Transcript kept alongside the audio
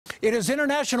It is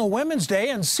International Women's Day,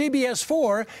 and CBS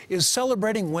 4 is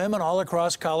celebrating women all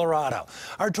across Colorado.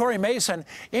 Our Tori Mason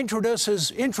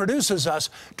introduces us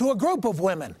to a group of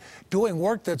women doing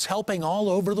work that's helping all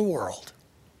over the world.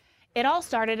 It all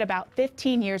started about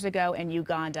 15 years ago in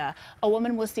Uganda. A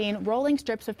woman was seen rolling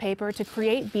strips of paper to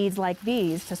create beads like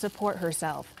these to support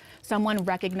herself. Someone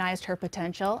recognized her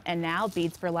potential, and now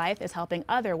Beads for Life is helping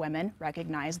other women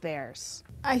recognize theirs.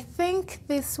 I think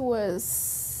this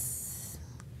was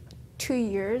 2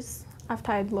 years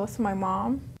after I'd lost my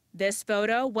mom. This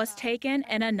photo was taken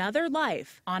in another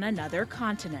life on another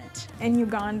continent. In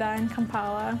Uganda, in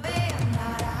Kampala,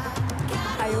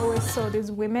 I always saw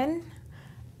these women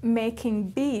making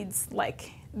beads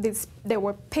like this. There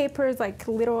were papers, like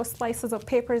little slices of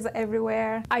papers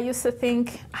everywhere. I used to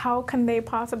think, how can they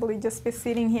possibly just be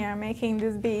sitting here making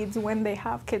these beads when they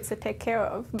have kids to take care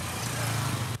of?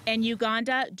 In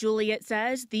Uganda, Juliet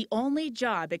says the only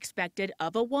job expected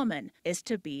of a woman is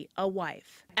to be a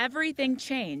wife. Everything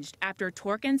changed after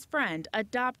Torkin's friend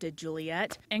adopted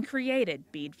Juliet and created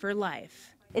Bead for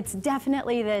Life. It's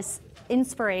definitely this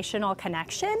inspirational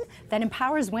connection that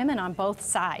empowers women on both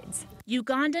sides.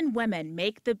 Ugandan women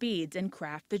make the beads and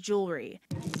craft the jewelry.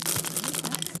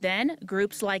 Then,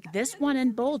 groups like this one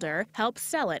in Boulder help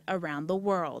sell it around the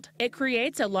world. It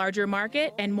creates a larger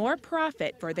market and more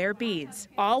profit for their beads,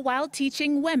 all while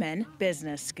teaching women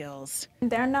business skills.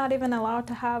 They're not even allowed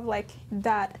to have like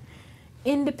that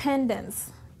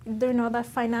independence. They know that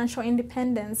financial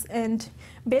independence, and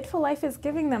Bead for Life is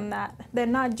giving them that. They're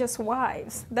not just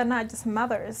wives, they're not just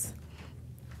mothers.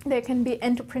 They can be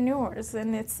entrepreneurs,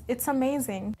 and it's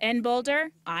amazing. In Boulder,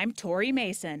 I'm Tori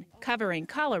Mason, covering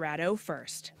Colorado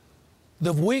First.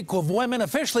 The Week of Women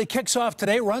officially kicks off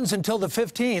today, runs until the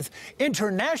 15th.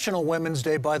 International Women's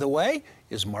Day, by the way,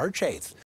 is March 8th.